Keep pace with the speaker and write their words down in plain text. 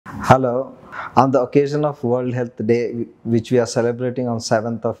Hello. On the occasion of World Health Day, which we are celebrating on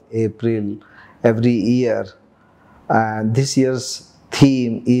 7th of April every year, this year's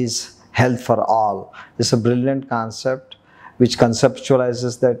theme is Health for All. It's a brilliant concept which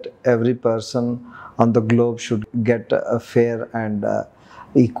conceptualizes that every person on the globe should get a fair and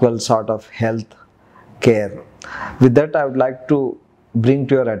equal sort of health care. With that, I would like to bring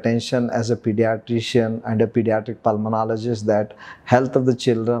to your attention as a pediatrician and a pediatric pulmonologist that health of the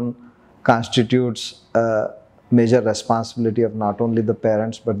children constitutes a major responsibility of not only the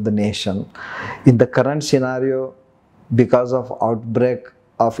parents but the nation. In the current scenario, because of outbreak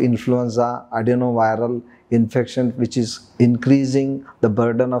of influenza adenoviral infection, which is increasing the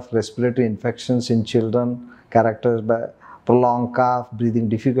burden of respiratory infections in children characterized by prolonged cough, breathing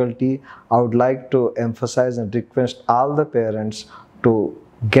difficulty, I would like to emphasize and request all the parents to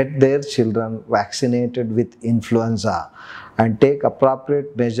get their children vaccinated with influenza and take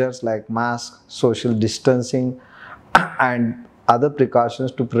appropriate measures like mask, social distancing and other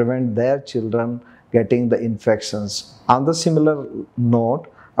precautions to prevent their children getting the infections. On the similar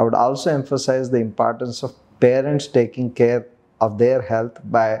note, I would also emphasize the importance of parents taking care of their health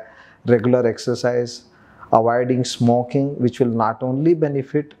by regular exercise, avoiding smoking, which will not only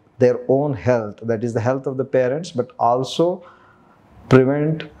benefit their own health, that is the health of the parents, but also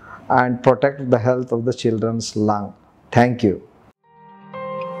prevent and protect the health of the children's lung. Thank you.